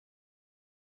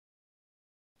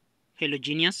Hello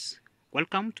genius,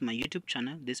 welcome to my YouTube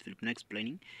channel. This is Filipino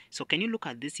Explaining. So can you look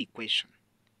at this equation?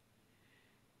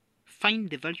 Find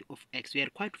the value of x. We are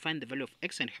required to find the value of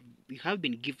x, and we have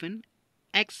been given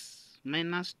x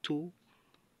minus 2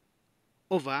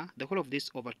 over the whole of this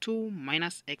over 2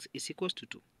 minus x is equals to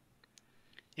 2.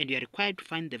 And we are required to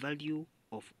find the value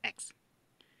of x.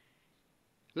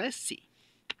 Let's see.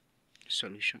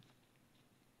 Solution.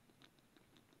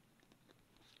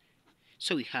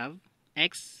 So we have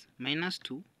x minus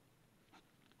 2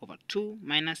 over 2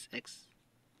 minus x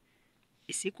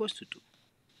is equals to 2.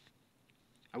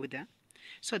 Are we there?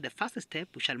 So the first step,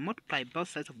 we shall multiply both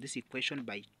sides of this equation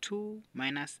by 2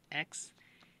 minus x,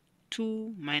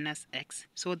 2 minus x,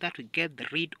 so that we get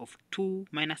rid of 2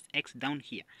 minus x down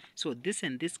here. So this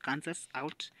and this cancels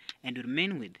out, and we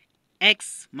remain with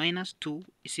x minus 2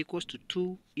 is equals to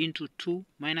 2 into 2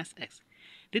 minus x.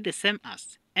 This is the same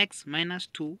as x minus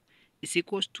 2 is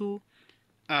equals to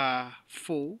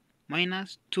 4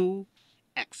 minus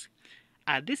 2x.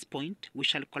 At this point, we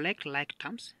shall collect like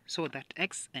terms so that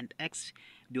x and x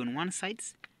be on one side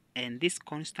and this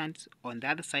constant on the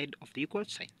other side of the equal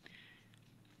sign.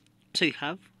 So you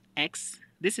have x,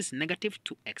 this is negative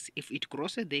 2x. If it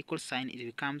crosses the equal sign, it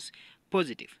becomes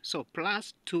positive. So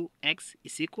plus 2x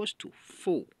is equals to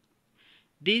 4.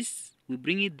 This, we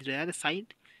bring it to the other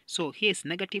side. So here is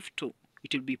negative 2.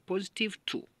 It will be positive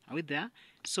 2. Are we there?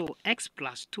 So x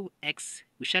plus 2x,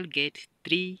 we shall get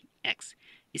 3x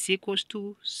is equals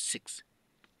to 6.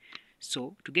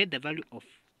 So to get the value of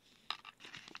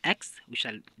x, we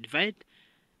shall divide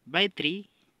by 3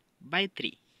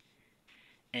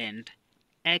 and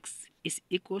x is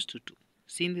equals to 2.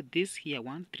 Seeing this here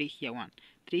 1, 3 here 1,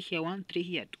 3 here 1, 3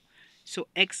 here 2. So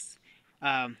x,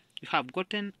 we have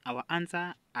gotten our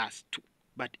answer as 2.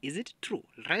 But is it true?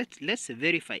 Let's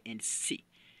verify and see.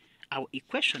 Our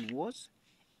equation was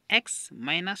x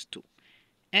minus 2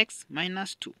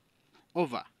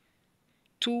 over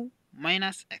 2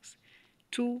 minus x,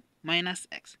 2 minus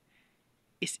x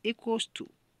is equals to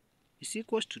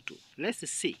 2. Let's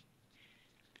see.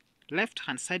 Left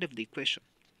hand side of the equation.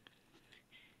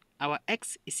 Our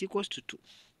x is equals to 2.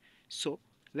 So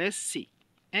let's see.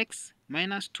 X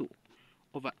minus 2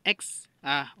 over x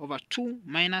over 2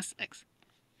 minus x.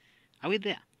 Are we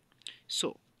there?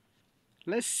 So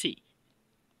let's see.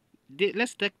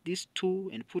 Let's take this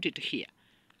 2 and put it here.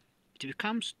 It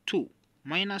becomes 2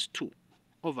 minus 2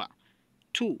 over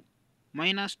 2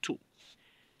 minus 2.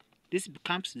 This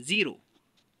becomes 0.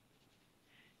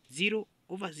 0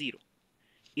 over 0.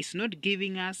 It's not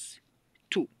giving us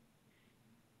 2.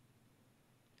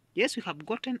 Yes, we have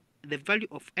gotten the value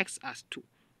of x as 2,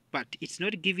 but it's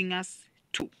not giving us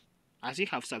 2 as we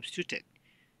have substituted.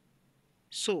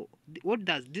 So what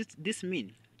does this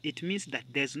mean? It means that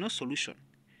there's no solution.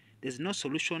 There's no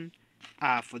solution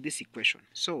for this equation.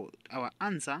 So our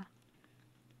answer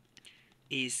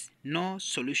is no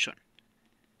solution.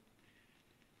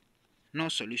 No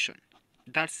solution.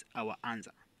 That's our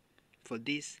answer for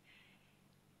this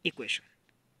equation.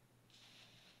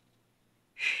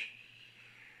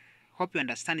 Hope you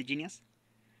understand, genius.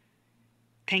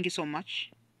 Thank you so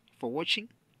much for watching.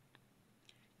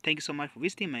 Thank you so much for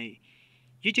visiting my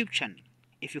YouTube channel.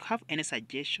 If you have any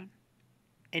suggestion,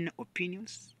 any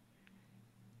opinions,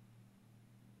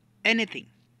 anything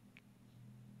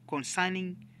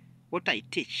concerning what I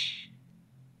teach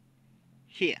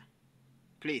here,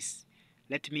 please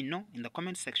let me know in the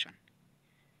comment section.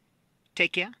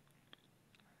 Take care.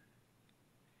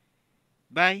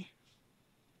 Bye.